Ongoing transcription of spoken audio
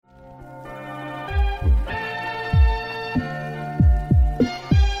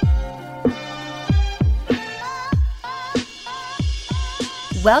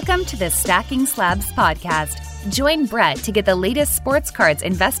Welcome to the Stacking Slabs podcast. Join Brett to get the latest sports cards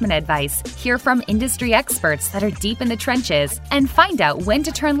investment advice, hear from industry experts that are deep in the trenches, and find out when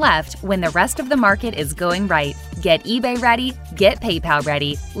to turn left when the rest of the market is going right. Get eBay ready, get PayPal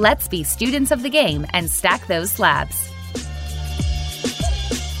ready. Let's be students of the game and stack those slabs.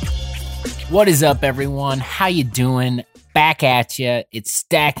 What is up, everyone? How you doing? Back at you. It's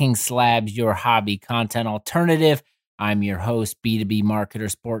Stacking Slabs, your hobby content alternative. I'm your host, B2B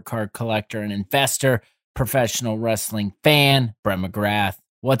marketer, sport card collector, and investor, professional wrestling fan, Brett McGrath.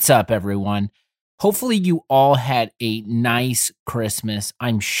 What's up, everyone? Hopefully you all had a nice Christmas.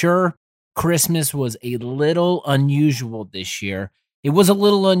 I'm sure Christmas was a little unusual this year. It was a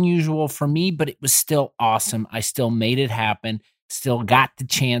little unusual for me, but it was still awesome. I still made it happen, still got the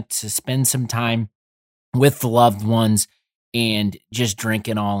chance to spend some time with the loved ones and just drink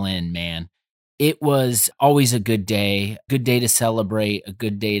it all in, man. It was always a good day to celebrate, a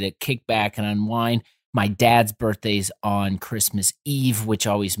good day to kick back and unwind. My dad's birthday's on Christmas Eve, which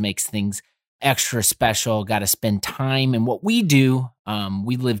always makes things extra special. Got to spend time. And what we do,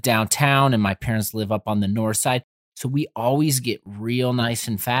 we live downtown and my parents live up on the north side. So we always get real nice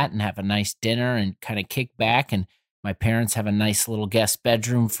and fat and have a nice dinner and kind of kick back. And my parents have a nice little guest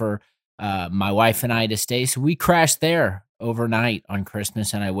bedroom for my wife and I to stay. So we crash there overnight on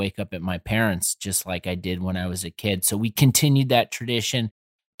Christmas, and I wake up at my parents' just like I did when I was a kid. So we continued that tradition,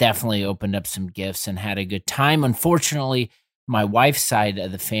 definitely opened up some gifts and had a good time. Unfortunately, my wife's side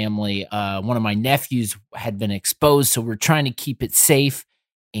of the family, one of my nephews had been exposed, so we're trying to keep it safe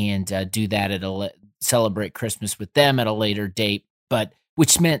and do that celebrate Christmas with them at a later date, but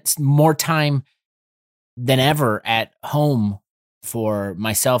which meant more time than ever at home for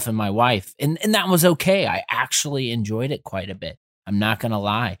myself and my wife. And that was okay. I actually enjoyed it quite a bit. I'm not going to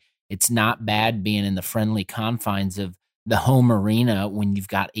lie. It's not bad being in the friendly confines of the home arena when you've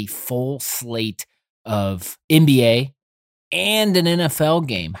got a full slate of NBA and an NFL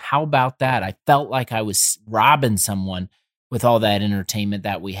game. How about that? I felt like I was robbing someone with all that entertainment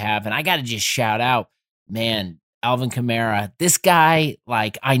that we have. And I got to just shout out, man, Alvin Kamara, this guy,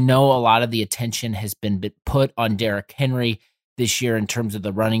 like, I know a lot of the attention has been put on Derrick Henry this year in terms of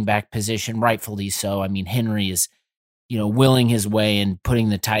the running back position, rightfully so. I mean, Henry is, willing his way and putting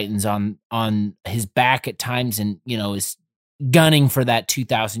the Titans on his back at times and, is gunning for that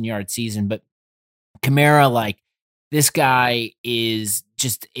 2,000-yard season. But Kamara, like, this guy is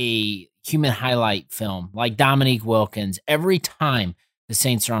just a human highlight film, like Dominique Wilkins. Every time the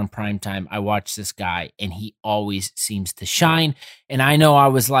Saints are on primetime, I watch this guy, and he always seems to shine. And I know I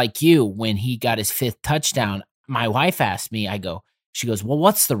was like you when he got his 5th touchdown. My wife asked me, she goes, well,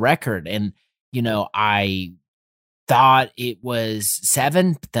 what's the record? And, I thought it was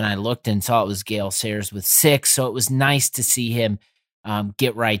 7, but then I looked and saw it was Gale Sayers with 6. So it was nice to see him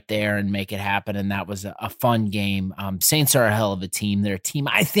get right there and make it happen. And that was a fun game. Saints are a hell of a team. They're a team.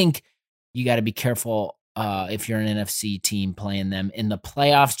 I think you got to be careful if you're an NFC team playing them in the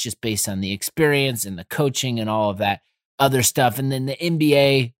playoffs, just based on the experience and the coaching and all of that other stuff. And then the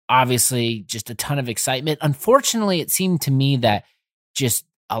NBA, obviously, just a ton of excitement. Unfortunately, it seemed to me that just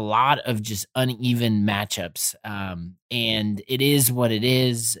a lot of just uneven matchups. And it is what it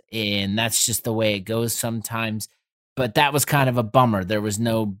is. And that's just the way it goes sometimes. But that was kind of a bummer. There was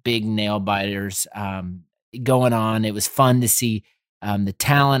no big nail biters going on. It was fun to see the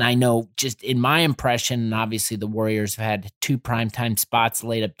talent. I know just in my impression, and obviously the Warriors have had 2 primetime spots,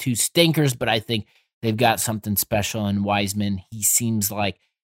 laid up 2 stinkers, but I think they've got something special in Wiseman. He seems like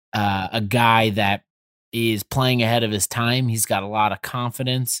a guy that is playing ahead of his time. He's got a lot of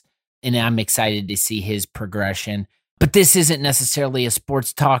confidence, and I'm excited to see his progression. But this isn't necessarily a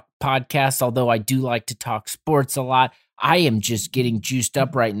sports talk podcast, although I do like to talk sports a lot. I am just getting juiced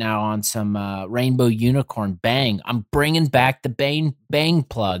up right now on some Rainbow Unicorn Bang. I'm bringing back the Bang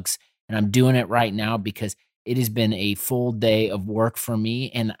plugs, and I'm doing it right now because it has been a full day of work for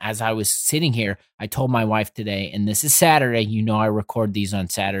me. And as I was sitting here, I told my wife today, and this is Saturday, I record these on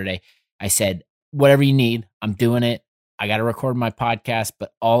Saturday. I said, whatever you need, I'm doing it. I got to record my podcast,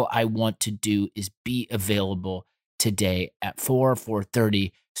 but all I want to do is be available today at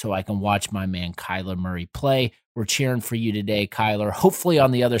 4:30 so I can watch my man Kyler Murray play. We're cheering for you today, Kyler. Hopefully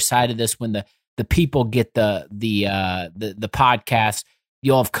on the other side of this, when the people get the podcast,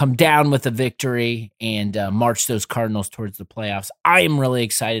 you'll have come down with a victory and march those Cardinals towards the playoffs. I am really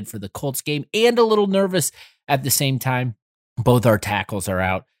excited for the Colts game and a little nervous at the same time. Both our tackles are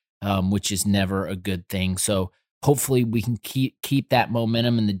out, which is never a good thing. So hopefully we can keep that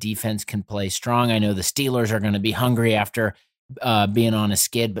momentum and the defense can play strong. I know the Steelers are going to be hungry after being on a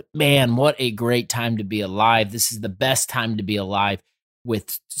skid, but man, what a great time to be alive. This is the best time to be alive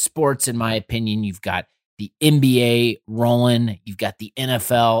with sports, in my opinion. You've got the NBA rolling, you've got the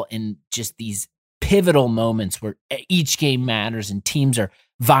NFL, and just these pivotal moments where each game matters and teams are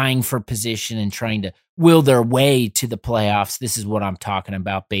vying for position and trying to will their way to the playoffs. This is what I'm talking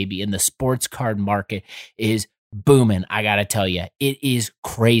about, baby. And the sports card market is booming. I got to tell you, it is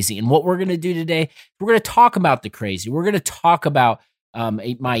crazy. And what we're going to do today, we're going to talk about the crazy. We're going to talk about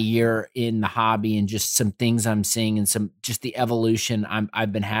my year in the hobby and just some things I'm seeing and some just the evolution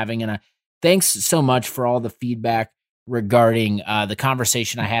I've been having. And thanks so much for all the feedback regarding the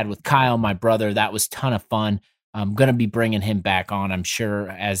conversation I had with Kyle, my brother. That was a ton of fun. I'm going to be bringing him back on, I'm sure,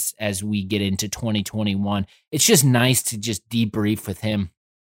 as we get into 2021. It's just nice to just debrief with him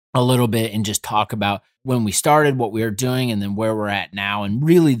a little bit and just talk about when we started, what we were doing, and then where we're at now, and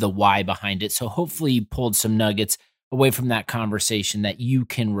really the why behind it. So hopefully you pulled some nuggets away from that conversation that you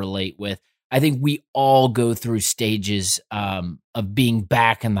can relate with. I think we all go through stages of being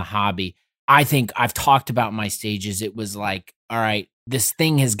back in the hobby. I think I've talked about my stages. It was like, all right, this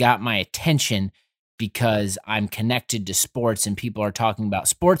thing has got my attention because I'm connected to sports and people are talking about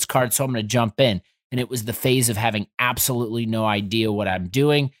sports cards, so I'm going to jump in. And it was the phase of having absolutely no idea what I'm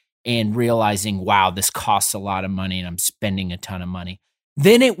doing and realizing, wow, this costs a lot of money and I'm spending a ton of money.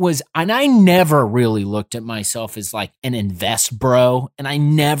 Then it was, and I never really looked at myself as like an invest bro. And I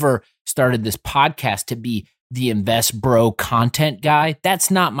never started this podcast to be the invest bro content guy.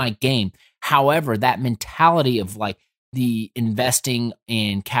 That's not my game. However, that mentality of like the investing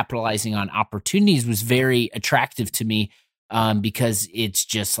and capitalizing on opportunities was very attractive to me because it's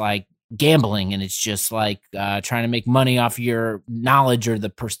just like gambling and it's just like trying to make money off your knowledge or the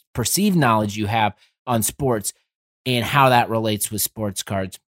perceived knowledge you have on sports and how that relates with sports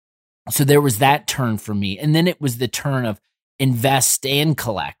cards. So there was that turn for me. And then it was the turn of invest and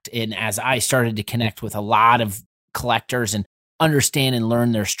collect. And as I started to connect with a lot of collectors and understand and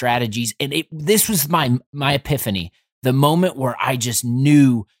learn their strategies, and this was my epiphany. The moment where I just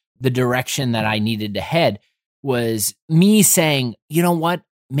knew the direction that I needed to head was me saying, you know what,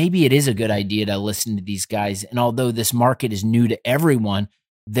 maybe it is a good idea to listen to these guys. And although this market is new to everyone,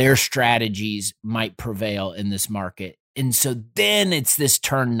 their strategies might prevail in this market. And so then it's this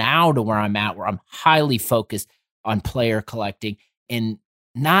turn now to where I'm at, where I'm highly focused on player collecting and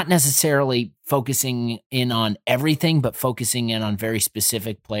not necessarily focusing in on everything, but focusing in on very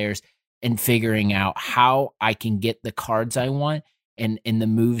specific players and figuring out how I can get the cards I want and the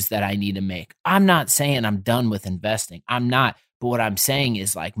moves that I need to make. I'm not saying I'm done with investing. I'm not. But what I'm saying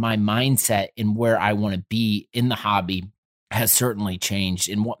is like my mindset and where I want to be in the hobby has certainly changed.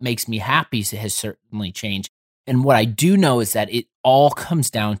 And what makes me happy has certainly changed. And what I do know is that it all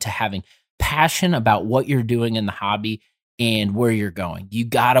comes down to having passion about what you're doing in the hobby and where you're going. You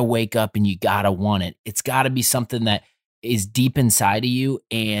got to wake up and you got to want it. It's got to be something that is deep inside of you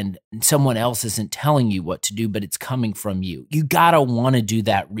and someone else isn't telling you what to do, but it's coming from you. You got to want to do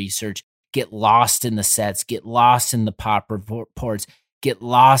that research, get lost in the sets, get lost in the pop reports, get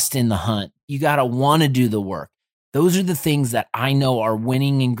lost in the hunt. You got to want to do the work. Those are the things that I know are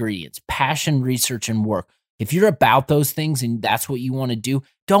winning ingredients: passion, research, and work. If you're about those things and that's what you want to do,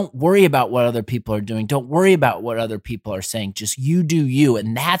 don't worry about what other people are doing. Don't worry about what other people are saying. Just you do you.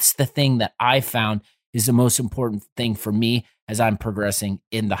 And that's the thing that I found is the most important thing for me as I'm progressing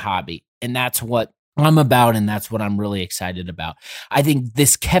in the hobby. And that's what I'm about, and that's what I'm really excited about. I think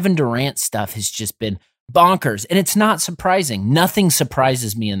this Kevin Durant stuff has just been bonkers, and it's not surprising. Nothing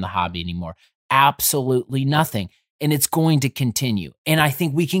surprises me in the hobby anymore. Absolutely nothing. And it's going to continue. And I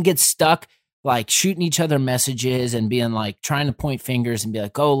think we can get stuck like shooting each other messages and being like trying to point fingers and be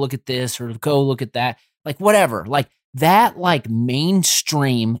like, oh, look at this or go look at that. Like whatever. Like that like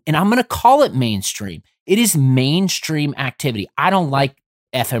mainstream, and I'm going to call it mainstream. It is mainstream activity. I don't like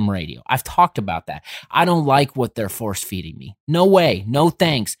FM radio. I've talked about that. I don't like what they're force feeding me. No way. No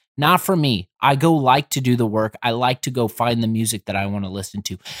thanks. Not for me. I like to do the work. I like to go find the music that I want to listen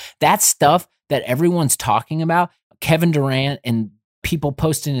to. That stuff that everyone's talking about, Kevin Durant and people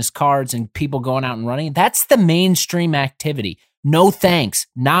posting his cards and people going out and running, that's the mainstream activity. No thanks.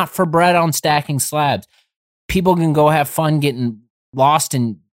 Not for Brett on Stacking Slabs. People can go have fun getting lost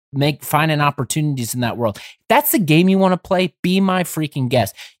and finding opportunities in that world. If that's the game you want to play, be my freaking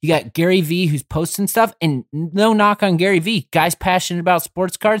guest. You got Gary V who's posting stuff, and no knock on Gary V. Guy's passionate about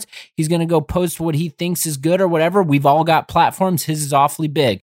sports cards. He's going to go post what he thinks is good or whatever. We've all got platforms. His is awfully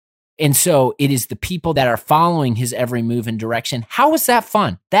big. And so it is the people that are following his every move and direction. How is that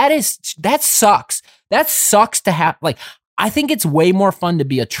fun? That sucks. That sucks to have. Like, I think it's way more fun to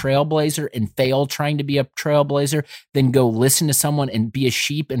be a trailblazer and fail trying to be a trailblazer than go listen to someone and be a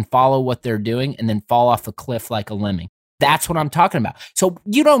sheep and follow what they're doing and then fall off a cliff like a lemming. That's what I'm talking about. So,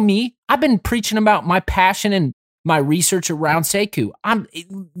 you know me, I've been preaching about my passion and my research around Sekou.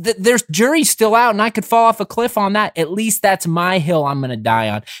 There's jury's still out and I could fall off a cliff on that. At least that's my hill I'm going to die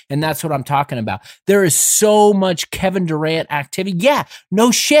on. And that's what I'm talking about. There is so much Kevin Durant activity. Yeah, no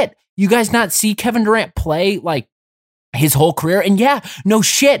shit. You guys not see Kevin Durant play like his whole career? And yeah, no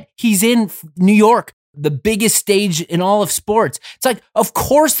shit. He's in New York, the biggest stage in all of sports. It's like, of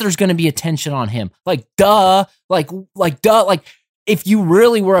course there's going to be attention on him. Like, duh. Like, duh. Like, if you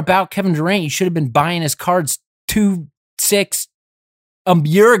really were about Kevin Durant, you should have been buying his cards 2-6 a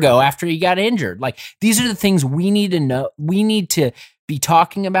year ago after he got injured. Like, these are the things we need to know. We need to be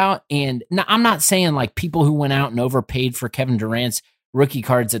talking about. And I'm not saying like people who went out and overpaid for Kevin Durant's rookie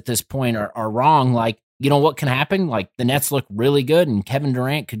cards at this point are wrong. Like, you know what can happen? Like, the Nets look really good and Kevin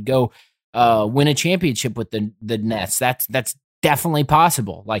Durant could go win a championship with the Nets. That's definitely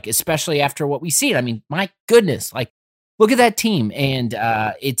possible. Like, especially after what we see. I mean, my goodness, like, look at that team. And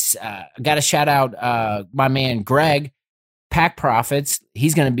it's got to shout out my man, Greg, Pack Profits.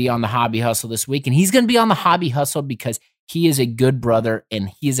 He's going to be on the Hobby Hustle this week. And he's going to be on the Hobby Hustle because he is a good brother and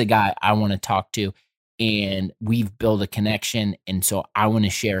he's a guy I want to talk to. And we've built a connection. And so I want to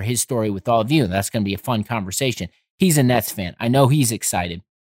share his story with all of you. And that's going to be a fun conversation. He's a Nets fan. I know he's excited.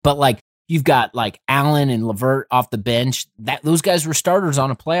 But like, you've got like Allen and LeVert off the bench. Those guys were starters on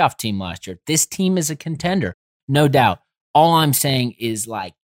a playoff team last year. This team is a contender, no doubt. All I'm saying is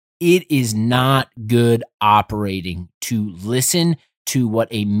like, it is not good operating to listen to what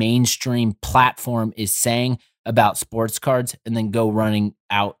a mainstream platform is saying about sports cards and then go running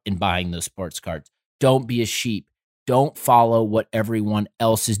out and buying those sports cards. Don't be a sheep. Don't follow what everyone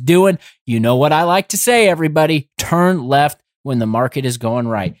else is doing. You know what I like to say, everybody? Turn left when the market is going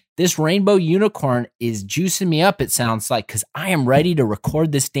right. This rainbow unicorn is juicing me up, it sounds like, because I am ready to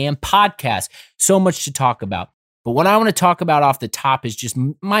record this damn podcast. So much to talk about. But what I want to talk about off the top is just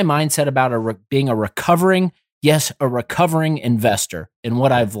my mindset about being a recovering investor and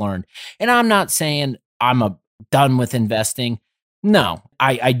what I've learned. And I'm not saying I'm done with investing. No,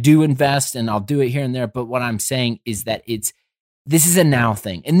 I do invest and I'll do it here and there. But what I'm saying is that this is a now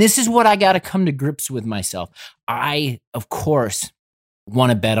thing. And this is what I got to come to grips with myself. I, of course,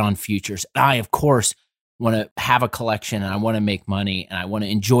 want to bet on futures. I, of course, want to have a collection and I want to make money and I want to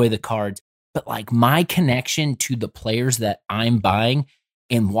enjoy the cards. But like, my connection to the players that I'm buying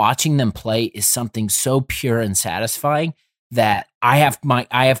and watching them play is something so pure and satisfying that I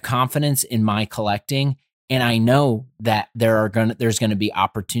have confidence in my collecting. And I know that there's going to be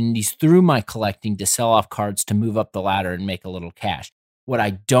opportunities through my collecting to sell off cards to move up the ladder and make a little cash. What I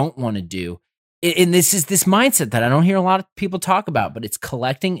don't want to do, and this is this mindset that I don't hear a lot of people talk about, but it's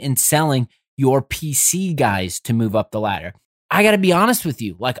collecting and selling your PC guys to move up the ladder. I got to be honest with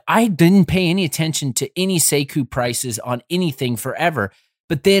you. Like, I didn't pay any attention to any Sekou prices on anything forever.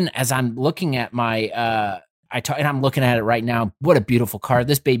 But then as I'm looking at my, and I'm looking at it right now, what a beautiful card.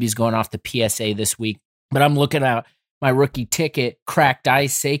 This baby's going off the PSA this week. But I'm looking at my rookie ticket, cracked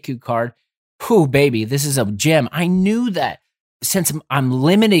ice Sekou card. Whew, baby, this is a gem. I knew that since I'm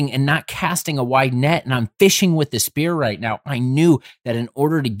limiting and not casting a wide net and I'm fishing with the spear right now, I knew that in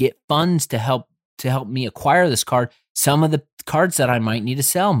order to get funds to help me acquire this card, some of the cards that I might need to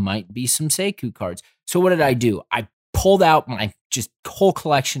sell might be some Sekou cards. So what did I do? I pulled out my just whole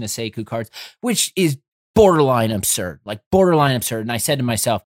collection of Sekou cards, which is borderline absurd. And I said to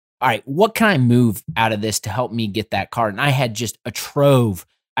myself, all right, what can I move out of this to help me get that card? And I had just a trove.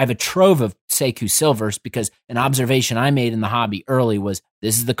 I have a trove of Sekou silvers because an observation I made in the hobby early was,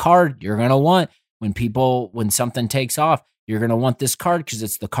 this is the card you're going to want when something takes off. You're going to want this card because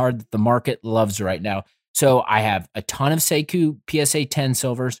it's the card that the market loves right now. So I have a ton of Sekou PSA 10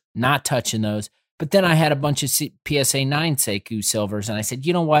 silvers, not touching those. But then I had a bunch of PSA 9 Sekou silvers. And I said,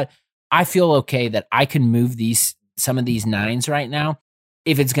 you know what? I feel okay that I can move some of these 9s right now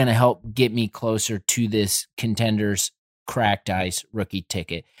if it's going to help get me closer to this Contenders cracked ice rookie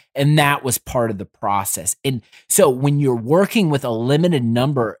ticket. And that was part of the process. And so when you're working with a limited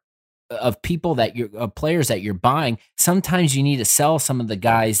number of people players that you're buying, sometimes you need to sell some of the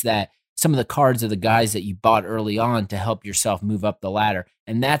cards of the guys that you bought early on to help yourself move up the ladder.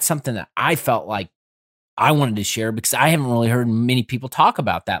 And that's something that I felt like I wanted to share because I haven't really heard many people talk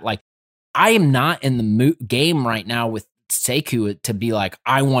about that. Like, I am not in the game right now with Sekou to be like,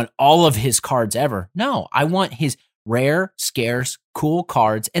 I want all of his cards ever. No, I want his rare, scarce, cool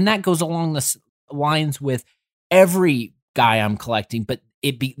cards. And that goes along the lines with every guy I'm collecting, but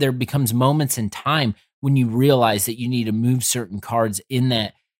there becomes moments in time when you realize that you need to move certain cards in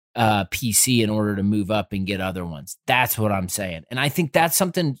that PC in order to move up and get other ones. That's what I'm saying. And I think that's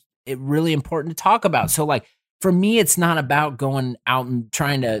something really important to talk about. So like for me, it's not about going out and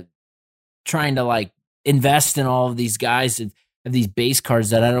trying to like invest in all of these guys of these base cards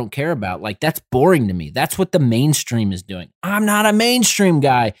that I don't care about. Like that's boring to me. That's what the mainstream is doing. I'm not a mainstream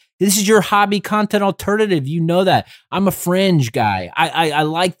guy. This is your hobby content alternative. You know that. I'm a fringe guy. I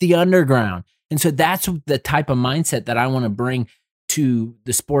like the underground. And so that's the type of mindset that I want to bring to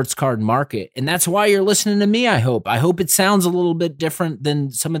the sports card market. And that's why you're listening to me, I hope. I hope it sounds a little bit different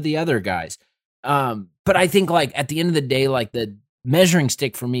than some of the other guys. But I think like at the end of the day, like the measuring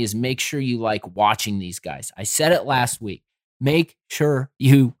stick for me is make sure you like watching these guys. I said it last week. Make sure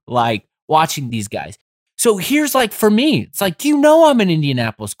you like watching these guys. So here's like for me, it's like, I'm an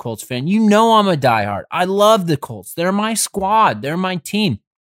Indianapolis Colts fan. I'm a diehard. I love the Colts. They're my squad. They're my team.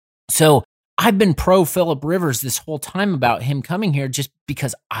 So I've been pro Phillip Rivers this whole time about him coming here just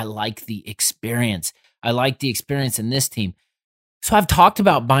because I like the experience. I like the experience in this team. So I've talked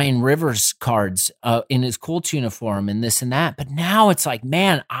about buying Rivers cards in his Colts uniform and this and that. But now it's like,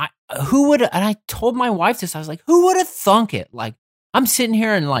 man, and I told my wife this, I was like, who would have thunk it? Like I'm sitting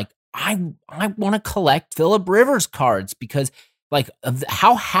here and like, I want to collect Phillip Rivers cards because like of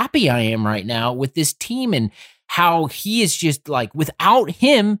how happy I am right now with this team and how he is just like without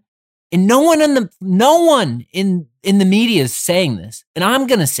him. And no one in the media is saying this. And I'm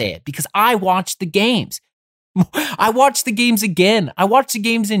going to say it because I watched the games. I watched the games again. I watched the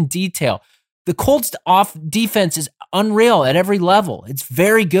games in detail. The Colts off defense is unreal at every level. It's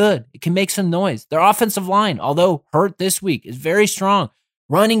very good. It can make some noise. Their offensive line, although hurt this week, is very strong.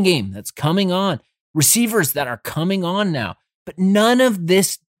 Running game that's coming on. Receivers that are coming on now. But none of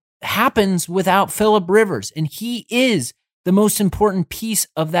this happens without Phillip Rivers. And he is the most important piece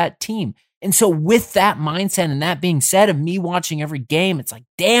of that team. And so with that mindset and that being said of me watching every game, it's like,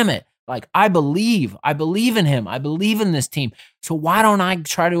 damn it. Like I believe in him. I believe in this team. So why don't I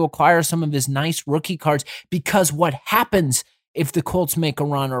try to acquire some of his nice rookie cards? Because what happens if the Colts make a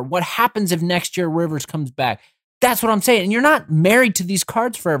run or what happens if next year Rivers comes back? That's what I'm saying. And you're not married to these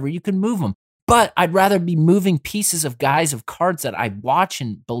cards forever. You can move them. But I'd rather be moving pieces of guys of cards that I watch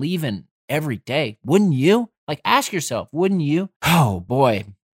and believe in every day. Wouldn't you? Like, ask yourself, wouldn't you? Oh, boy.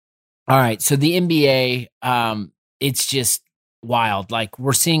 All right. So the NBA, it's just wild. Like,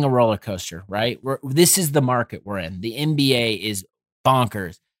 we're seeing a roller coaster, right? This is the market we're in. The NBA is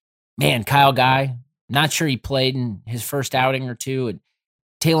bonkers. Man, Kyle Guy, not sure he played in his first outing or two. And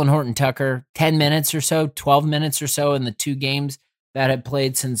Talen Horton-Tucker, 10 minutes or so, 12 minutes or so in the two games that have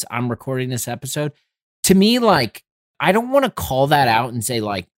played since I'm recording this episode. To me, like, I don't want to call that out and say,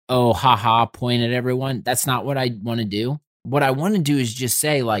 like, oh, haha, point at everyone. That's not what I want to do. What I want to do is just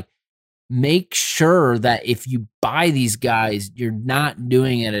say, like, make sure that if you buy these guys, you're not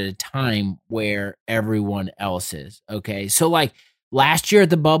doing it at a time where everyone else is. Okay. So, like, last year at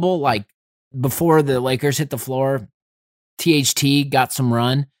the bubble, like, before the Lakers hit the floor, THT got some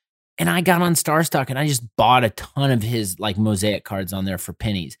run, and I got on StarStock and I just bought a ton of his like mosaic cards on there for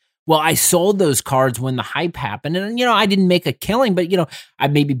pennies. Well, I sold those cards when the hype happened, and I didn't make a killing, but I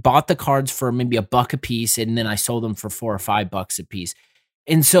maybe bought the cards for maybe $1 a piece, and then I sold them for $4 or $5 a piece.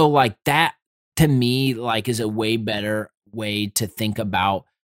 And so like that to me like is a way better way to think about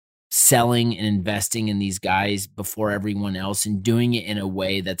selling and investing in these guys before everyone else, and doing it in a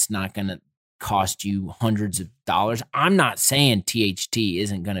way that's not going to cost you hundreds of dollars. I'm not saying THT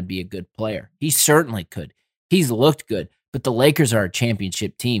isn't going to be a good player. He certainly could. He's looked good, but the Lakers are a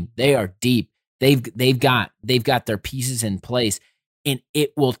championship team. They are deep. They've got their pieces in place, and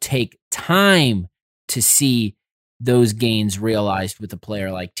it will take time to see those gains realized with a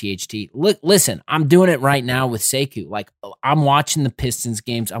player like THT. Look, listen, I'm doing it right now with Sekou. Like, I'm watching the Pistons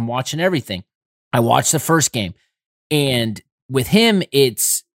games. I'm watching everything. I watched the first game, and with him,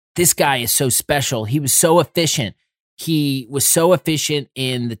 this guy is so special. He was so efficient. He was so efficient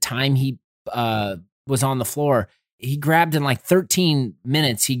in the time he was on the floor. He grabbed in like 13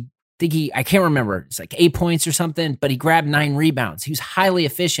 minutes. I can't remember. It's like 8 points or something, but he grabbed 9 rebounds. He was highly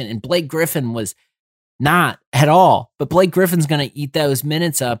efficient, and Blake Griffin was not at all. But Blake Griffin's going to eat those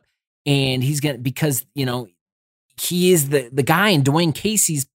minutes up, and he's going to, because, he is the guy, and Dwayne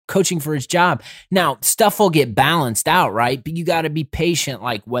Casey's coaching for his job. Now, stuff will get balanced out, right? But you got to be patient,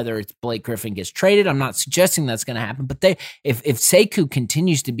 like whether it's Blake Griffin gets traded. I'm not suggesting that's going to happen, but if Sekou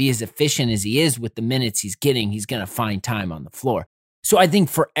continues to be as efficient as he is with the minutes he's getting, he's going to find time on the floor. So I think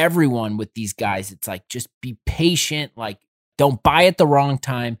for everyone with these guys, it's like, just be patient. Like, don't buy at the wrong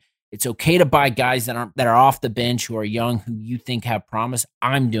time. It's okay to buy guys that are off the bench, who are young, who you think have promise.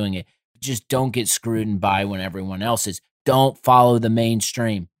 I'm doing it. Just don't get screwed and buy when everyone else is. Don't follow the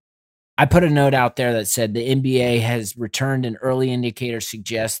mainstream. I put a note out there that said the NBA has returned, and early indicators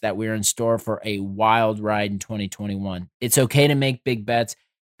suggest that we're in store for a wild ride in 2021. It's okay to make big bets.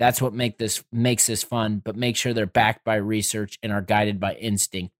 That's what makes this fun, but make sure they're backed by research and are guided by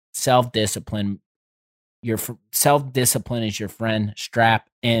instinct. Self-discipline. Your self-discipline is your friend. Strap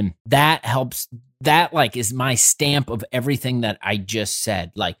in. That helps. That like is my stamp of everything that I just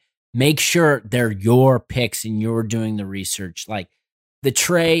said. Like, make sure they're your picks and you're doing the research. Like the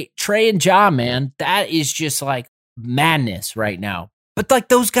Trey and Ja, man, that is just like madness right now. But like,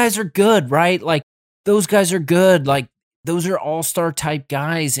 those guys are good, right? Like, those guys are good. Like, those are all-star type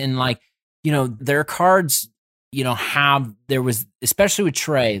guys. And like, their cards, there was, especially with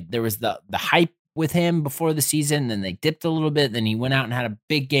Trey, there was the hype with him before the season. Then they dipped a little bit. Then he went out and had a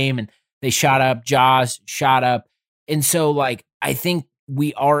big game and they shot up. Jaws shot up. And so like, I think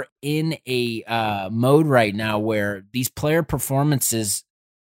we are in a mode right now where these player performances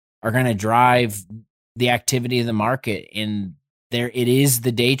are going to drive the activity of the market. And it is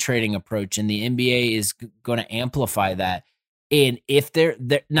the day trading approach, and the NBA is going to amplify that. And if they're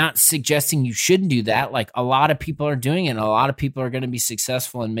not suggesting you shouldn't do that, like a lot of people are doing it, and a lot of people are going to be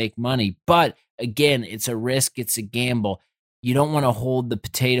successful and make money. But again, it's a risk, it's a gamble. You don't want to hold the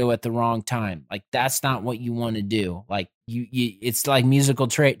potato at the wrong time. Like, that's not what you want to do. Like it's like musical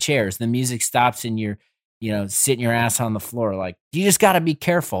chairs. The music stops and you're, sitting your ass on the floor. Like, you just got to be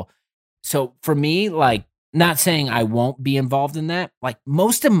careful. So for me, like, not saying I won't be involved in that. Like,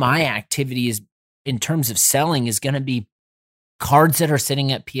 most of my activity is, in terms of selling, is going to be cards that are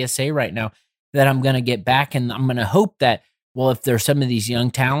sitting at PSA right now that I'm going to get back. And I'm going to hope that, well, if there's some of these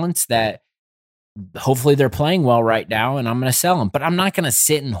young talents that hopefully they're playing well right now, and I'm going to sell them. But I'm not going to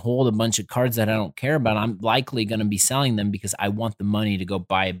sit and hold a bunch of cards that I don't care about. I'm likely going to be selling them because I want the money to go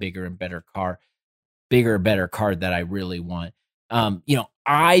buy a bigger and better card that I really want.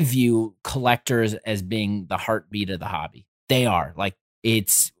 I view collectors as being the heartbeat of the hobby. They are. Like,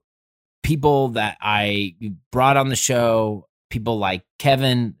 it's people that I brought on the show, people like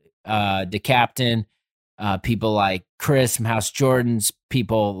Kevin, DeCaptain, people like Chris from House Jordans,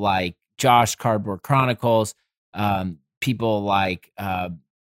 people like Josh, Cardboard Chronicles, people like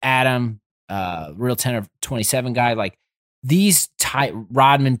Adam, Real 10 or 27 guy, like these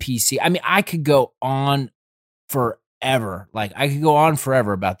Rodman PC. I mean, I could go on forever. Like, I could go on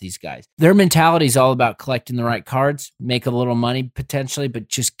forever about these guys. Their mentality is all about collecting the right cards, make a little money potentially, but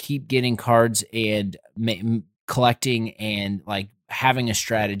just keep getting cards and collecting and like having a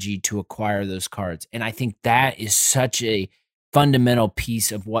strategy to acquire those cards. And I think that is such a fundamental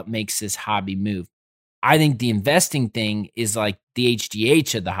piece of what makes this hobby move. I think the investing thing is like the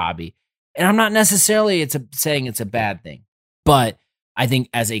HGH of the hobby. And I'm not necessarily saying it's a bad thing, but I think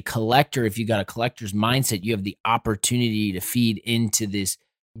as a collector, if you got a collector's mindset, you have the opportunity to feed into this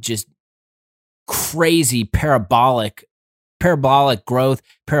just crazy parabolic growth,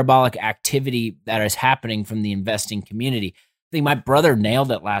 parabolic activity that is happening from the investing community. I think my brother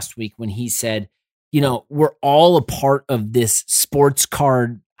nailed it last week when he said, we're all a part of this sports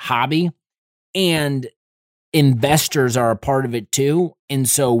card hobby, and investors are a part of it too. And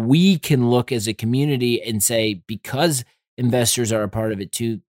so we can look as a community and say, because investors are a part of it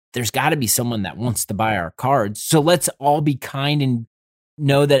too, there's got to be someone that wants to buy our cards. So let's all be kind and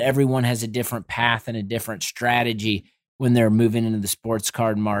know that everyone has a different path and a different strategy when they're moving into the sports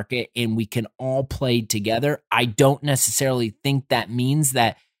card market, and we can all play together. I don't necessarily think that means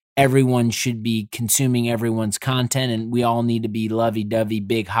that everyone should be consuming everyone's content and we all need to be lovey-dovey,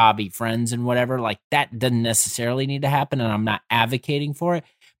 big hobby friends and whatever. Like, that doesn't necessarily need to happen, and I'm not advocating for it.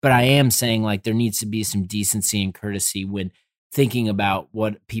 But I am saying, like, there needs to be some decency and courtesy when thinking about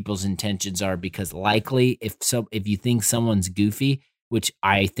what people's intentions are, because likely if you think someone's goofy, which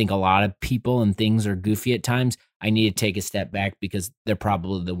I think a lot of people and things are goofy at times, I need to take a step back, because they're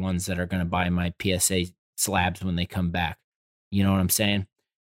probably the ones that are going to buy my PSA slabs when they come back. You know what I'm saying?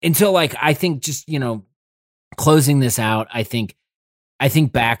 And so, like, I think just, closing this out, I think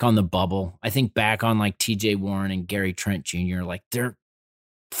back on the bubble. I think back on like TJ Warren and Gary Trent Jr. Like, they're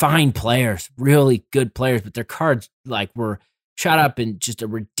fine players, really good players, but their cards like were shot up in just a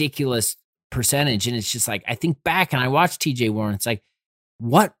ridiculous percentage. And it's just like, I think back and I watch TJ Warren. It's like,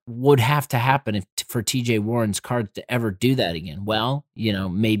 what would have to happen for TJ Warren's cards to ever do that again? Well,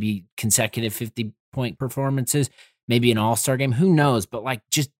 maybe consecutive 50-point performances, maybe an all-star game, who knows? But like,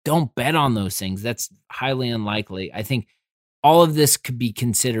 just don't bet on those things. That's highly unlikely. I think all of this could be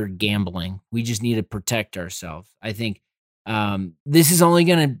considered gambling. We just need to protect ourselves. I think this is only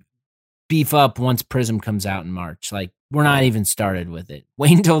going to beef up once Prism comes out in March. Like, we're not even started with it.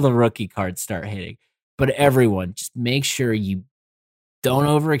 Wait until the rookie cards start hitting. But everyone, just make sure you don't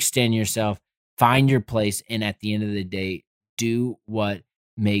overextend yourself. Find your place, and at the end of the day, do what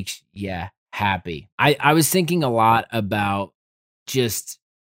makes you happy. I was thinking a lot about just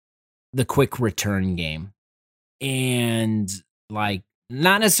the quick return game, and like,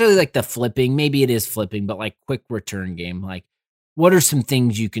 not necessarily like the flipping. Maybe it is flipping, but like quick return game. Like, what are some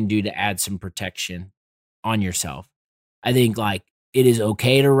things you can do to add some protection on yourself? I think like it is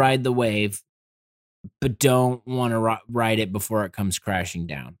okay to ride the wave, but don't want to ride it before it comes crashing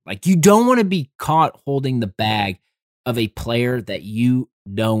down. Like, you don't want to be caught holding the bag of a player that you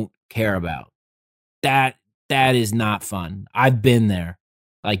don't care about. That is not fun. I've been there.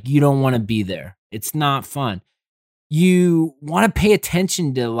 Like, you don't want to be there. It's not fun. You want to pay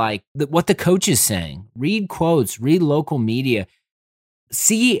attention to like what the coach is saying. Read quotes, read local media.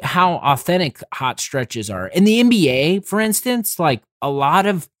 See how authentic hot stretches are. In the NBA, for instance, like a lot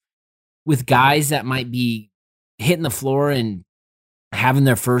of with guys that might be hitting the floor and having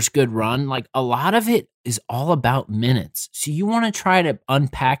their first good run, like a lot of it is all about minutes. So you want to try to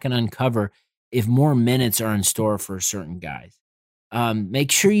unpack and uncover if more minutes are in store for certain guys.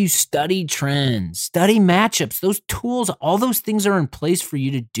 Make sure you study trends, study matchups, those tools, all those things are in place for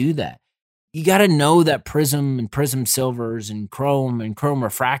you to do that. You got to know that Prism and Prism Silvers and Chrome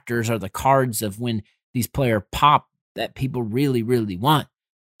Refractors are the cards of when these players pop that people really, really want.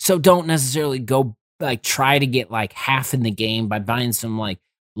 So don't necessarily go like try to get like half in the game by buying some like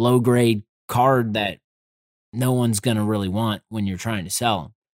low grade card that no one's going to really want when you're trying to sell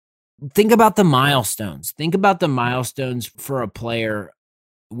them. Think about the milestones. Think about the milestones for a player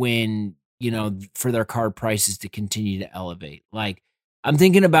when, for their card prices to continue to elevate. Like, I'm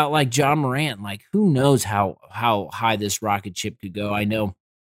thinking about like Ja Morant. Like, who knows how high this rocket ship could go? I know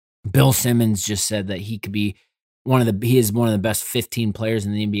Bill Simmons just said that he could be he is one of the best 15 players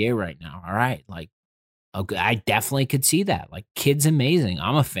in the NBA right now. All right. Like, okay, I definitely could see that. Like, kid's amazing.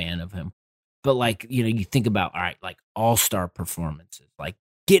 I'm a fan of him. But like, you think about, all right, like all-star performances, like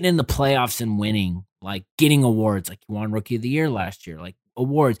getting in the playoffs and winning, like getting awards, like you won Rookie of the Year last year, like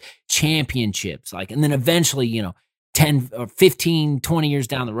awards, championships, like, and then eventually, 10 or 15, 20 years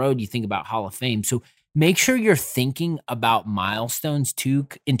down the road, you think about Hall of Fame. So make sure you're thinking about milestones too,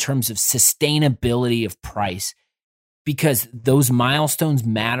 in terms of sustainability of price, because those milestones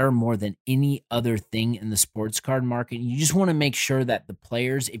matter more than any other thing in the sports card market. You just want to make sure that the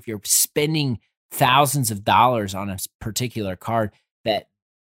players, if you're spending thousands of dollars on a particular card, that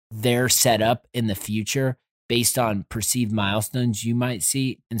they're set up in the future based on perceived milestones you might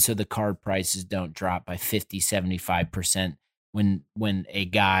see. And so the card prices don't drop by 50, 75% when a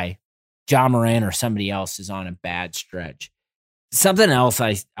guy, Ja Morant or somebody else, is on a bad stretch. Something else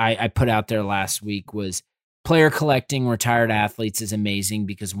I put out there last week was player collecting retired athletes is amazing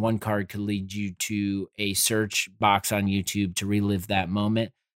because one card could lead you to a search box on YouTube to relive that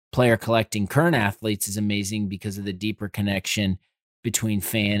moment. Player collecting current athletes is amazing because of the deeper connection between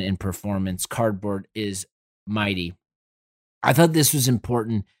fan and performance. Cardboard is mighty. I thought this was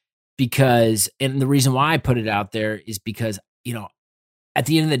important because, and the reason why I put it out there is because, at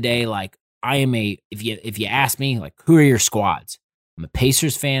the end of the day, like, I am if you ask me, like, who are your squads? I'm a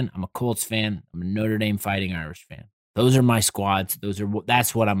Pacers fan. I'm a Colts fan. I'm a Notre Dame Fighting Irish fan. Those are my squads.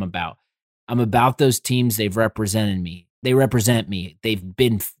 That's what I'm about. I'm about those teams. They've represented me. They represent me.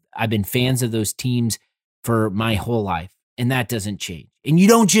 I've been fans of those teams for my whole life, and that doesn't change. And you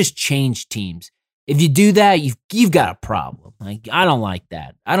don't just change teams. If you do that, you've got a problem. Like, I don't like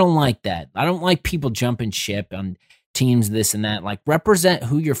that. I don't like people jumping ship on teams, this and that. Like, represent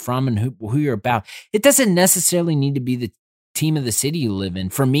who you're from and who you're about. It doesn't necessarily need to be the team of the city you live in.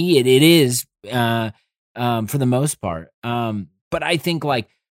 For me, it is for the most part. But I think like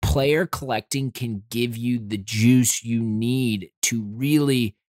player collecting can give you the juice you need to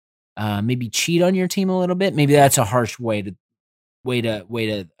really maybe cheat on your team a little bit. Maybe that's a harsh way to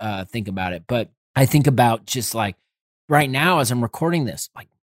think about it. But I think about just like right now as I'm recording this, like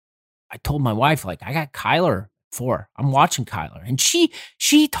I told my wife, like, I got Kyler 4. I'm watching Kyler, and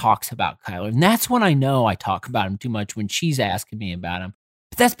she talks about Kyler, and that's when I know I talk about him too much, when she's asking me about him.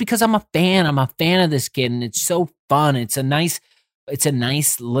 But that's because I'm a fan. I'm a fan of this kid, and it's so fun. It's a nice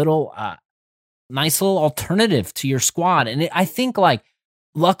little alternative to your squad. And I think, like,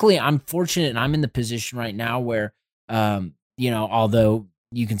 luckily, I'm fortunate, and I'm in the position right now where, although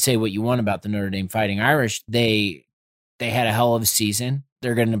you can say what you want about the Notre Dame Fighting Irish, they had a hell of a season.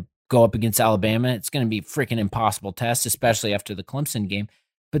 They're going to go up against Alabama. It's going to be a freaking impossible test, especially after the Clemson game.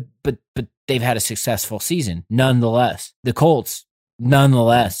 But they've had a successful season nonetheless. The Colts,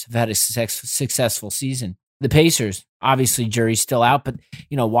 nonetheless, have had a successful season. The Pacers, obviously, jury's still out, but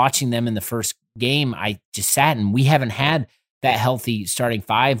watching them in the first game, I just sat and we haven't had that healthy starting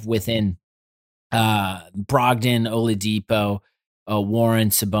five within Brogdon, Oladipo, Warren,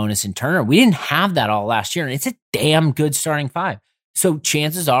 Sabonis, and Turner. We didn't have that all last year, and it's a damn good starting five. So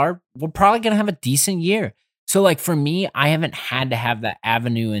chances are we're probably going to have a decent year. So like for me, I haven't had to have that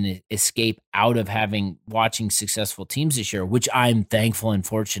avenue and escape out of watching successful teams this year, which I'm thankful and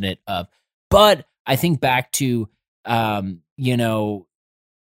fortunate of. But I think back to, even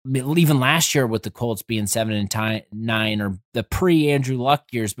last year with the Colts being 7-9, or the pre-Andrew Luck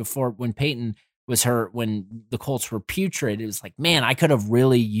years before when Peyton was hurt, when the Colts were putrid, it was like, man, I could have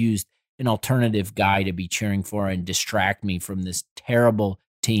really used an alternative guy to be cheering for and distract me from this terrible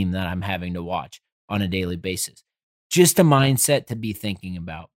team that I'm having to watch on a daily basis. Just a mindset to be thinking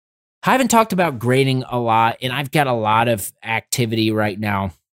about. I haven't talked about grading a lot, and I've got a lot of activity right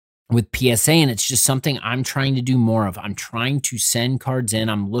now with PSA, and it's just something I'm trying to do more of. I'm trying to send cards in.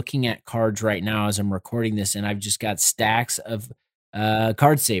 I'm looking at cards right now as I'm recording this, and I've just got stacks of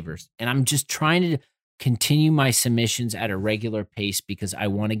card savers, and I'm just trying to continue my submissions at a regular pace because I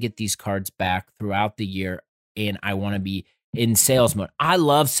want to get these cards back throughout the year, and I want to be in sales mode. I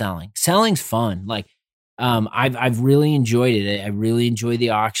love selling. Selling's fun. Like, I've really enjoyed it. I really enjoy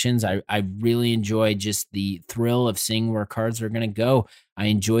the auctions. I really enjoy just the thrill of seeing where cards are going to go. I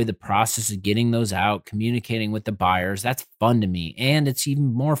enjoy the process of getting those out, communicating with the buyers. That's fun to me. And it's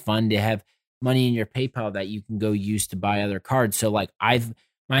even more fun to have money in your PayPal that you can go use to buy other cards. So like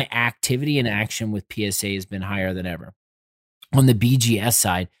my activity and action with PSA has been higher than ever. On the BGS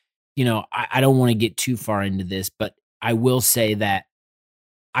side, I don't want to get too far into this, but I will say that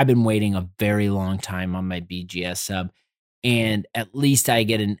I've been waiting a very long time on my BGS sub, and at least I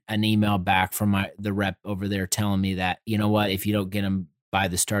get an email back from the rep over there telling me that, you know what, if you don't get them by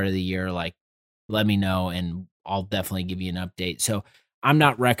the start of the year, like, let me know and I'll definitely give you an update. So I'm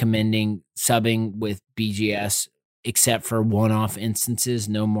not recommending subbing with BGS except for one-off instances,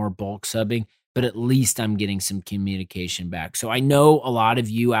 no more bulk subbing, but at least I'm getting some communication back. So I know a lot of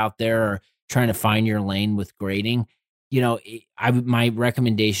you out there are trying to find your lane with grading. My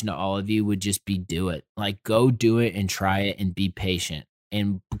recommendation to all of you would just be do it. Like, go do it and try it and be patient.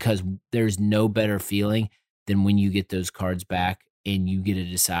 And because there's no better feeling than when you get those cards back and you get to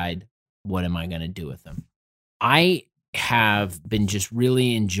decide, what am I going to do with them? I have been just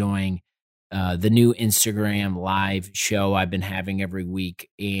really enjoying the new Instagram live show I've been having every week.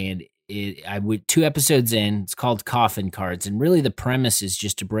 And I went 2 episodes in. It's called Coffin Cards. And really the premise is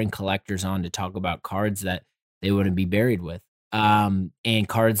just to bring collectors on to talk about cards that they wouldn't be buried with, and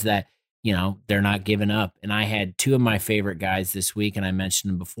cards that, they're not giving up. And I had 2 of my favorite guys this week, and I mentioned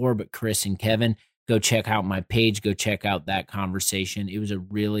them before, but Chris and Kevin, go check out my page, go check out that conversation. It was a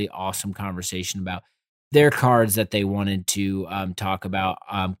really awesome conversation about their cards that they wanted to talk about.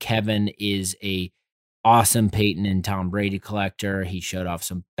 Kevin is a awesome Peyton and Tom Brady collector. He showed off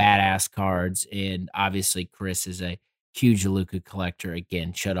some badass cards, and obviously Chris is a huge Luka collector.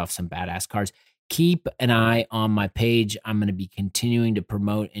 Again, showed off some badass cards. Keep an eye on my page. I'm going to be continuing to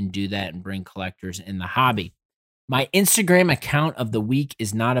promote and do that and bring collectors in the hobby. My Instagram account of the week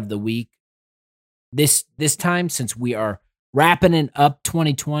is not of the week. This time, since we are wrapping it up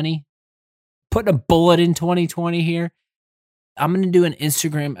 2020, putting a bullet in 2020 here, I'm going to do an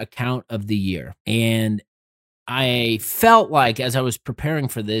Instagram account of the year. And I felt like as I was preparing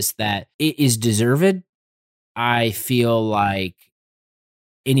for this that it is deserved. I feel like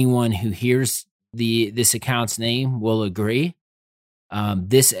anyone who hears this account's name will agree.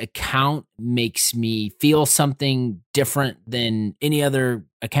 This account makes me feel something different than any other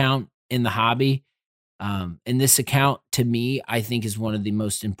account in the hobby. And this account, to me, I think is one of the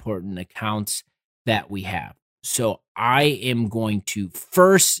most important accounts that we have. So I am going to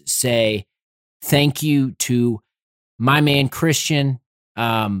first say thank you to my man Christian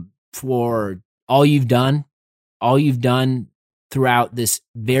for all you've done throughout this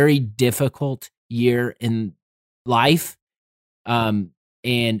very difficult year in life.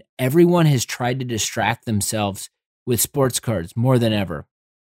 And everyone has tried to distract themselves with sports cards more than ever.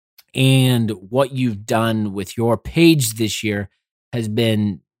 And what you've done with your page this year has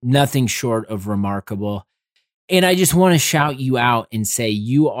been nothing short of remarkable. And I just want to shout you out and say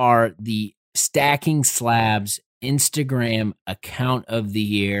you are the Stacking Slabs Instagram account of the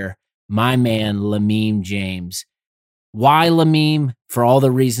year, my man, Lamim James. Why Lamim? For all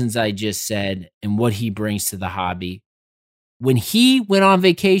the reasons I just said and what he brings to the hobby. when he went on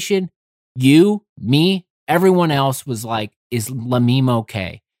vacation, you, me, everyone else was like, is Lamim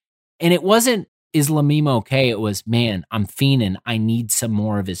okay? And it wasn't, is Lamim okay? It was, man, I'm fiending. I need some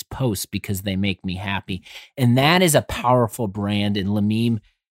more of his posts because they make me happy. And that is a powerful brand. And Lamim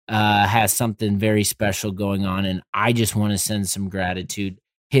has something very special going on. And I just want to send some gratitude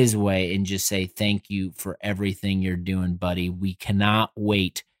his way and just say thank you for everything you're doing, buddy. We cannot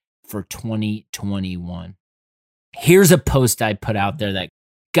wait for 2021. Here's a post I put out there that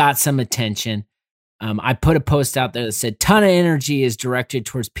got some attention. I put a post out there that said, ton of energy is directed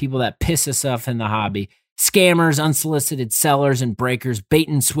towards people that piss us off in the hobby. Scammers, unsolicited sellers and breakers, bait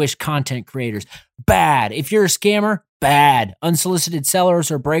and switch content creators. Bad. If you're a scammer, bad. Unsolicited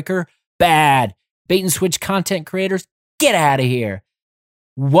sellers or breaker, bad. Bait and switch content creators, get out of here.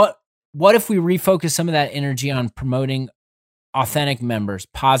 What if we refocus some of that energy on promoting authentic members?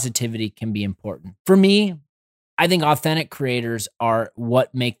 Positivity can be important. For me, I think authentic creators are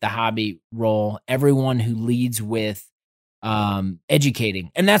what make the hobby roll. Everyone who leads with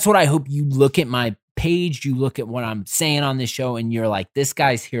educating. And that's what I hope you look at my page, you look at what I'm saying on this show, and you're like, this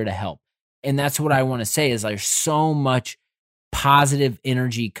guy's here to help. And that's what I want to say is there's so much positive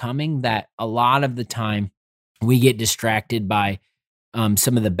energy coming that a lot of the time we get distracted by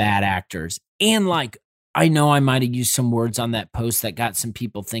some of the bad actors. And like, I know I might have used some words on that post that got some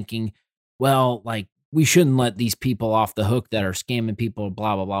people thinking, well, like, we shouldn't let these people off the hook that are scamming people,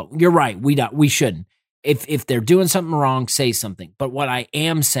 blah, blah, blah. You're right. We shouldn't. If they're doing something wrong, say something. But what I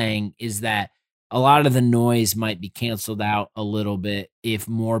am saying is that a lot of the noise might be canceled out a little bit if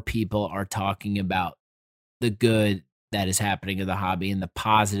more people are talking about the good that is happening in the hobby and the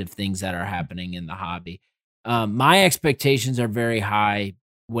positive things that are happening in the hobby. My expectations are very high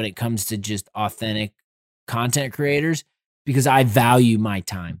when it comes to just authentic content creators, because I value my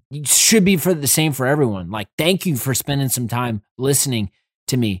time. It should be for the same for everyone. Like, thank you for spending some time listening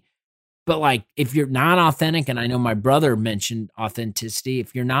to me. But like, if you're not authentic, and I know my brother mentioned authenticity,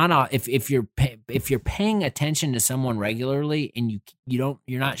 if you're not, if you're paying attention to someone regularly and you're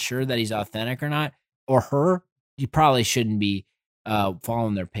not sure that he's authentic or not, or her, you probably shouldn't be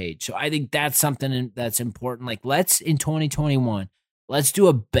following their page. So I think that's something that's important. Like, let's in 2021, let's do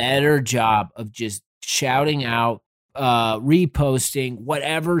a better job of just shouting out, reposting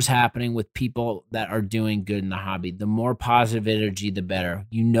whatever's happening with people that are doing good in the hobby. The more positive energy, the better.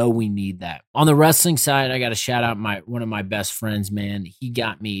 You know, we need that. On the wrestling side, I got to shout out one of my best friends, man. He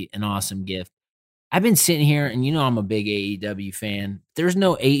got me an awesome gift. I've been sitting here, and you know I'm a big AEW fan. There's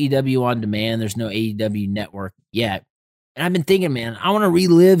no AEW on demand. There's no AEW network yet. And I've been thinking, man, I want to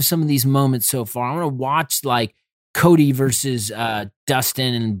relive some of these moments so far. I want to watch like Cody versus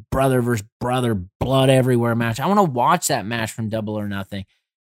Dustin and brother versus brother, blood everywhere match. I want to watch that match from Double or Nothing.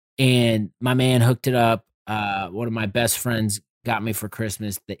 And my man hooked it up. One of my best friends got me for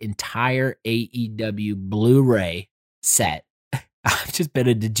Christmas the entire AEW Blu-ray set. I've just been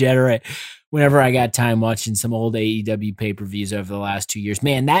a degenerate whenever I got time watching some old AEW pay-per-views over the last 2 years.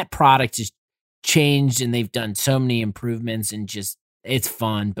 Man, that product has changed and they've done so many improvements and just, it's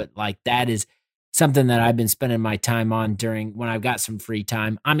fun. But like, that is something that I've been spending my time on during when I've got some free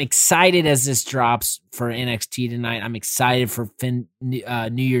time. I'm excited as this drops for NXT tonight. I'm excited for New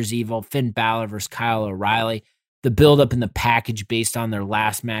Year's Evil, Finn Balor versus Kyle O'Reilly. The buildup in the package based on their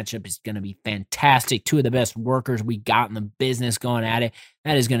last matchup is going to be fantastic. Two of the best workers we got in the business going at it.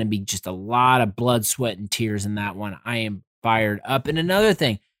 That is going to be just a lot of blood, sweat, and tears in that one. I am fired up. And another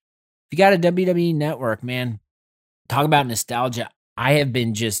thing, if you got a WWE network, man, talk about nostalgia. I have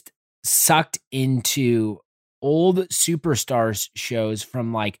been just sucked into old Superstars shows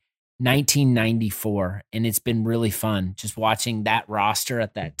from like 1994, and it's been really fun just watching that roster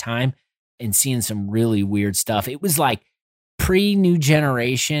at that time and seeing some really weird stuff. It was like pre-New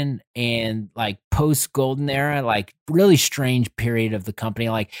Generation and like post-Golden Era, like really strange period of the company.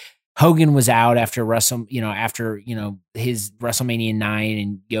 Like Hogan was out after his WrestleMania 9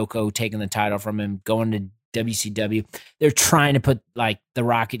 and Yoko taking the title from him, going to WCW. They're trying to put like the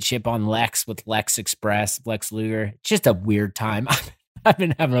rocket ship on Lex with Lex Express, Lex Luger. It's just a weird time. I've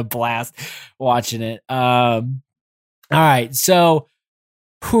been having a blast watching it. All right. So,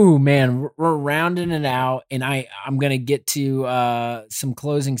 man, we're rounding it out, and I'm going to get to some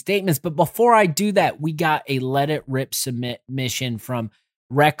closing statements. But before I do that, we got a Let It Rip submission from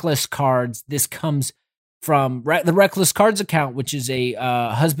Reckless Cards. This comes from the Reckless Cards account, which is a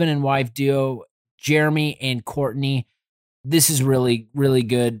husband and wife duo, Jeremy and Courtney. This is really, really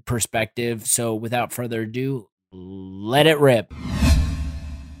good perspective. So without further ado, let it rip.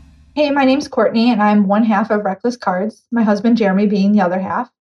 Hey, my name's Courtney, and I'm one half of Reckless Cards, my husband Jeremy being the other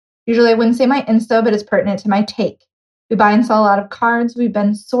half. Usually I wouldn't say my Insta, but it's pertinent to my take. We buy and sell a lot of cards. We've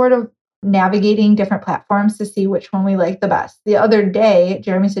been sort of navigating different platforms to see which one we like the best. The other day,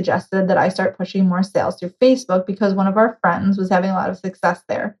 Jeremy suggested that I start pushing more sales through Facebook because one of our friends was having a lot of success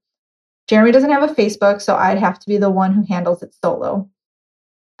there. Jeremy doesn't have a Facebook, so I'd have to be the one who handles it solo.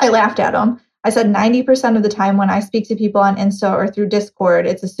 I laughed at him. I said 90% of the time when I speak to people on Insta or through Discord,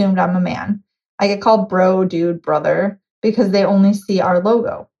 it's assumed I'm a man. I get called bro, dude, brother, because they only see our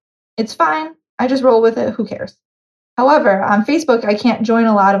logo. It's fine. I just roll with it. Who cares? However, on Facebook, I can't join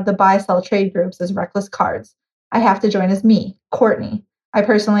a lot of the buy-sell trade groups as Reckless Cards. I have to join as me, Courtney. I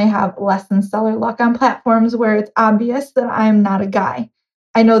personally have less than stellar luck on platforms where it's obvious that I'm not a guy.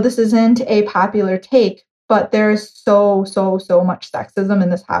 I know this isn't a popular take, but there's so much sexism in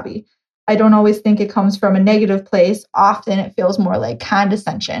this hobby. I don't always think it comes from a negative place. Often it feels more like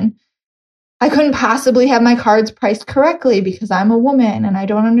condescension. I couldn't possibly have my cards priced correctly because I'm a woman and I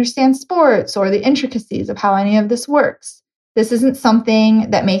don't understand sports or the intricacies of how any of this works. This isn't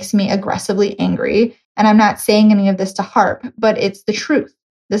something that makes me aggressively angry, and I'm not saying any of this to harp, but it's the truth.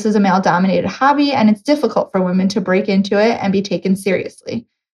 This is a male-dominated hobby, and it's difficult for women to break into it and be taken seriously.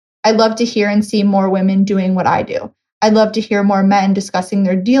 I'd love to hear and see more women doing what I do. I'd love to hear more men discussing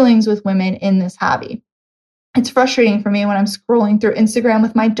their dealings with women in this hobby. It's frustrating for me when I'm scrolling through Instagram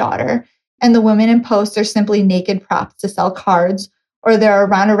with my daughter and the women in posts are simply naked props to sell cards, or there are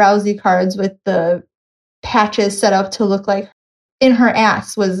Ronda Rousey cards with the patches set up to look like "in her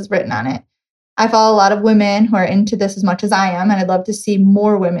ass" was written on it. I follow a lot of women who are into this as much as I am, and I'd love to see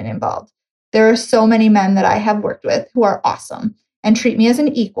more women involved. There are so many men that I have worked with who are awesome and treat me as an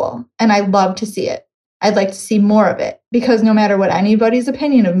equal, and I love to see it. I'd like to see more of it, because no matter what anybody's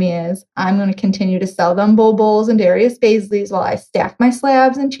opinion of me is, I'm going to continue to sell them Bol Bols and Darius Baisleys while I stack my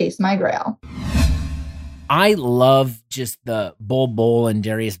slabs and chase my grail. I love just the Bol Bol and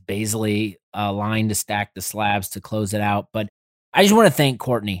Darius Baisley line to stack the slabs to close it out. But I just want to thank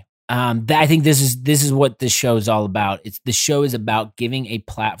Courtney. I think this is what this show is all about. The show is about giving a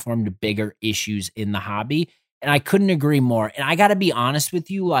platform to bigger issues in the hobby. And I couldn't agree more. And I got to be honest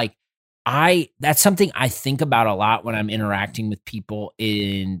with you, like, that's something I think about a lot when I'm interacting with people,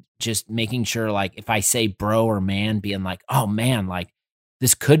 in just making sure, like, if I say bro or man, being like, oh man, like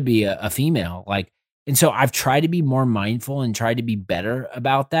this could be a female, like, and so I've tried to be more mindful and try to be better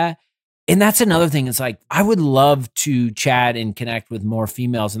about that. And that's another thing. It's like, I would love to chat and connect with more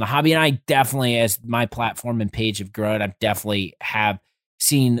females in the hobby. And I definitely, as my platform and page have grown, I've definitely have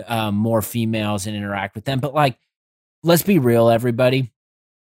seen more females and interact with them. But like, let's be real, everybody.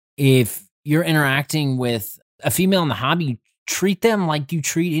 If you're interacting with a female in the hobby, treat them like you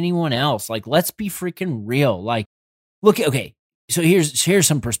treat anyone else. Like, let's be freaking real. Like, look, okay, so here's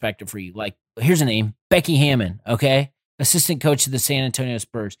some perspective for you. Like, here's a name, Becky Hammon, okay? Assistant coach of the San Antonio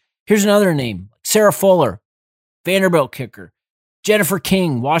Spurs. Here's another name, Sarah Fuller, Vanderbilt kicker. Jennifer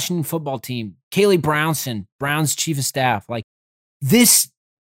King, Washington football team. Kaylee Brownson, Browns chief of staff. Like, this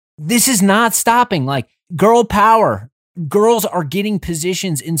is not stopping. Like, girl power. Girls are getting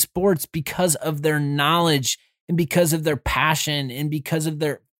positions in sports because of their knowledge and because of their passion and because of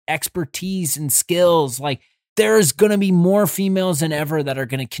their expertise and skills. Like, there's going to be more females than ever that are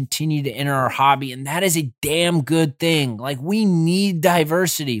going to continue to enter our hobby. And that is a damn good thing. Like, we need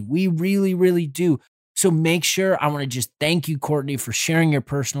diversity. We really, really do. So make sure, I want to just thank you, Courtney, for sharing your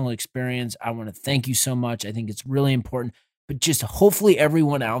personal experience. I want to thank you so much. I think it's really important. But just hopefully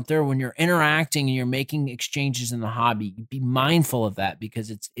everyone out there, when you're interacting and you're making exchanges in the hobby, be mindful of that, because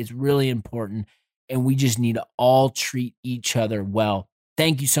it's really important, and we just need to all treat each other well.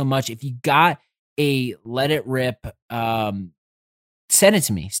 Thank you so much. If you got a Let It Rip, send it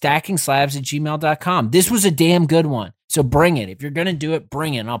to me, stackingslabs@gmail.com. This was a damn good one. So bring it. If you're going to do it,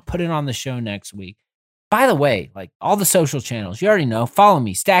 bring it. And I'll put it on the show next week. By the way, like, all the social channels, you already know, follow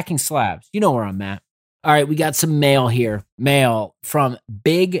me, Stacking Slabs. You know where I'm at. All right, we got some mail here. Mail from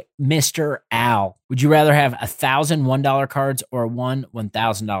Big Mr. Al. Would you rather have 1,000 $1 cards or one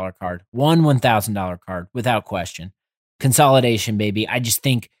 $1,000 card? One $1,000 card, without question. Consolidation, baby. I just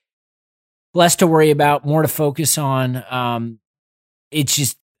think less to worry about, more to focus on. It's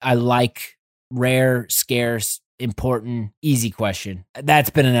just, I like rare, scarce, important, easy question. That's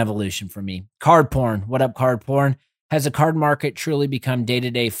been an evolution for me. Card porn. What up, card porn? Has the card market truly become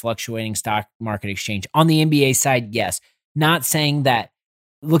day-to-day fluctuating stock market exchange? On the NBA side, yes. Not saying that.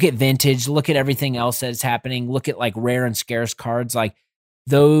 Look at vintage. Look at everything else that's happening. Look at like rare and scarce cards. Like,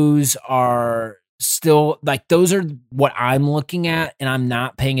 those are still like those are what I'm looking at, and I'm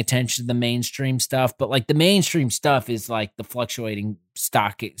not paying attention to the mainstream stuff. But like the mainstream stuff is like the fluctuating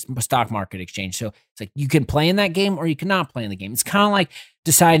stock market exchange. So it's like you can play in that game or you cannot play in the game. It's kind of like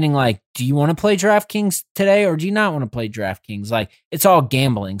deciding like, do you want to play DraftKings today or do you not want to play DraftKings? Like it's all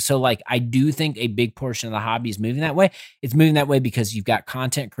gambling. So like I do think a big portion of the hobby is moving that way. It's moving that way because you've got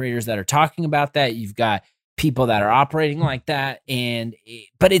content creators that are talking about that. You've got people that are operating like that,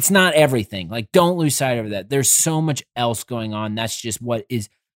 but it's not everything. Like don't lose sight of that. There's so much else going on. That's just what is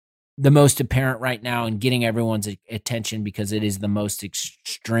the most apparent right now and getting everyone's attention because it is the most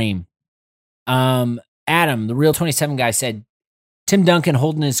extreme. Adam, the Real 27 guy, said Tim Duncan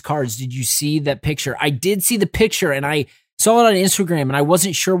holding his cards. Did you see that picture? I did see the picture and I saw it on Instagram and I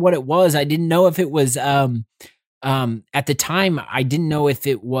wasn't sure what it was. I didn't know if it was at the time I didn't know if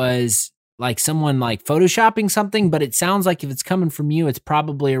it was like someone like photoshopping something, but it sounds like if it's coming from you, it's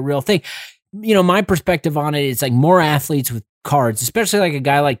probably a real thing. You know, my perspective on it is like more athletes with cards, especially like a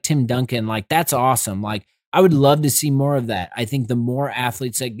guy like Tim Duncan, like that's awesome. Like I would love to see more of that. I think the more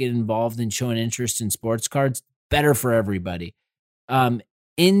athletes that get involved in showing interest in sports cards, better for everybody.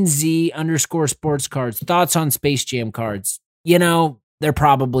 NZ_sports cards, thoughts on Space Jam cards. You know, they're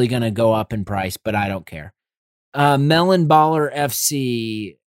probably going to go up in price, but I don't care. Melon Baller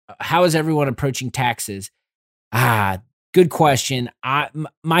FC, how is everyone approaching taxes? Good question.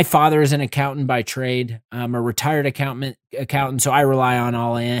 My father is an accountant by trade. I'm a retired accountant, so I rely on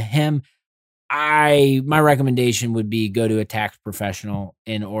all of him. My recommendation would be go to a tax professional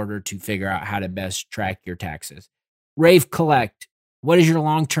in order to figure out how to best track your taxes. Rave Collect, what is your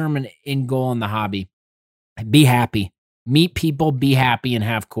long-term and end goal in the hobby? Be happy. Meet people, be happy, and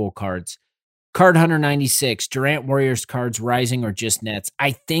have cool cards. Card Hunter 96, Durant Warriors cards rising or just nets?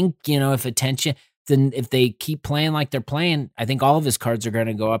 I think, if they keep playing like they're playing, I think all of his cards are going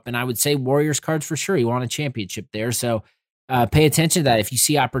to go up. And I would say Warriors cards for sure. He won a championship there. So pay attention to that. If you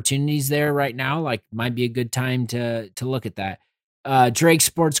see opportunities there right now, like might be a good time to look at that. Drake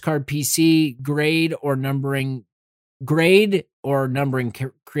Sports Card PC, grade or numbering, creating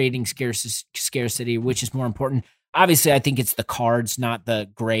scarcity, which is more important? Obviously, I think it's the cards, not the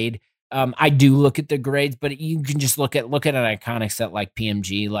grade. I do look at the grades, but you can just look at an iconic set like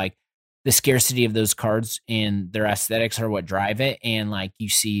PMG, like the scarcity of those cards and their aesthetics are what drive it. And like you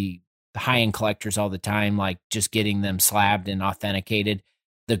see the high-end collectors all the time, like just getting them slabbed and authenticated,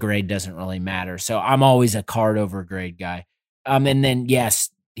 the grade doesn't really matter. So I'm always a card over grade guy. And then, yes,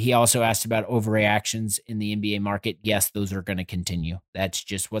 he also asked about overreactions in the NBA market. Yes, those are going to continue. That's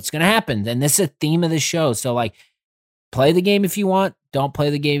just what's going to happen. And this is a theme of the show. So like, play the game if you want. Don't play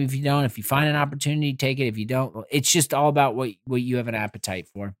the game if you don't. If you find an opportunity, take it. If you don't, it's just all about what you have an appetite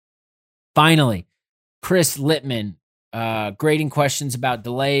for. Finally, Chris Littman, grading questions about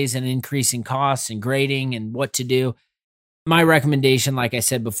delays and increasing costs and grading and what to do. My recommendation, like I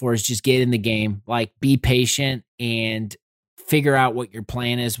said before, is just get in the game. Like, be patient and figure out what your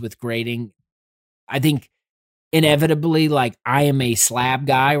plan is with grading. I think inevitably, like, I am a slab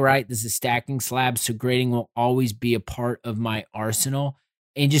guy, right? This is stacking slabs, so grading will always be a part of my arsenal.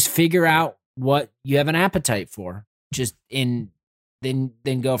 And just figure out what you have an appetite for. Then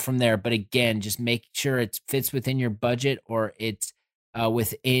go from there. But again, just make sure it fits within your budget or it's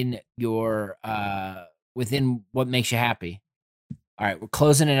within your within what makes you happy. All right, we're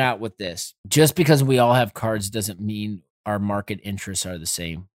closing it out with this. Just because we all have cards doesn't mean our market interests are the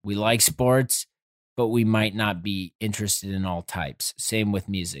same. We like sports, but we might not be interested in all types. Same with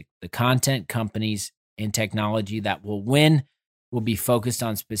music. The content companies and technology that will win will be focused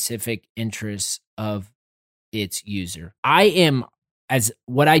on specific interests of its user. As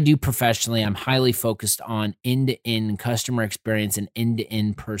what I do professionally, I'm highly focused on end-to-end customer experience and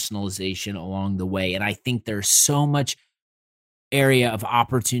end-to-end personalization along the way. And I think there's so much area of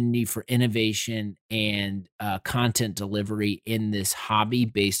opportunity for innovation and content delivery in this hobby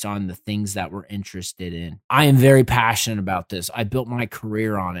based on the things that we're interested in. I am very passionate about this. I built my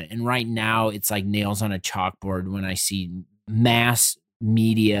career on it. And right now it's like nails on a chalkboard when I see mass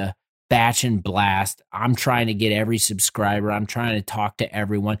media batch and blast. I'm trying to get every subscriber. I'm trying to talk to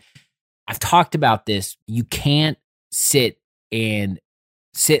everyone. I've talked about this. You can't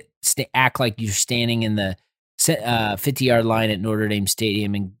act like you're standing in the 50-yard line at Notre Dame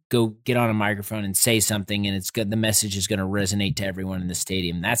Stadium and go get on a microphone and say something, and it's good. The message is going to resonate to everyone in the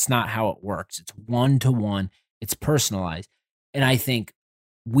stadium. That's not how it works. It's one-to-one. It's personalized. And I think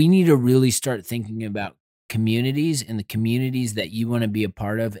we need to really start thinking about communities and the communities that you want to be a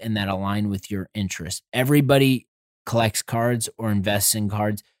part of and that align with your interests. Everybody collects cards or invests in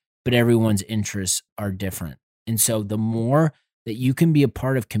cards, but everyone's interests are different. And so the more that you can be a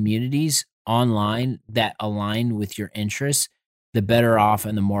part of communities online that align with your interests, the better off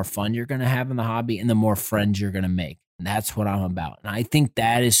and the more fun you're going to have in the hobby and the more friends you're going to make. And that's what I'm about. And I think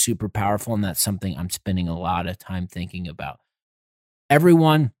that is super powerful. And that's something I'm spending a lot of time thinking about.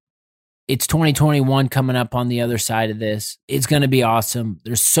 Everyone, it's 2021 coming up on the other side of this. It's going to be awesome.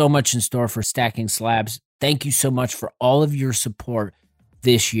 There's so much in store for Stacking Slabs. Thank you so much for all of your support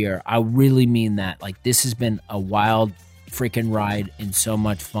this year. I really mean that. Like, this has been a wild freaking ride and so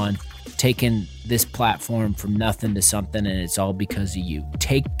much fun. Taking this platform from nothing to something, and it's all because of you.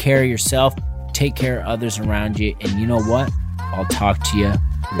 Take care of yourself. Take care of others around you. And you know what? I'll talk to you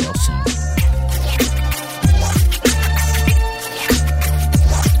real soon.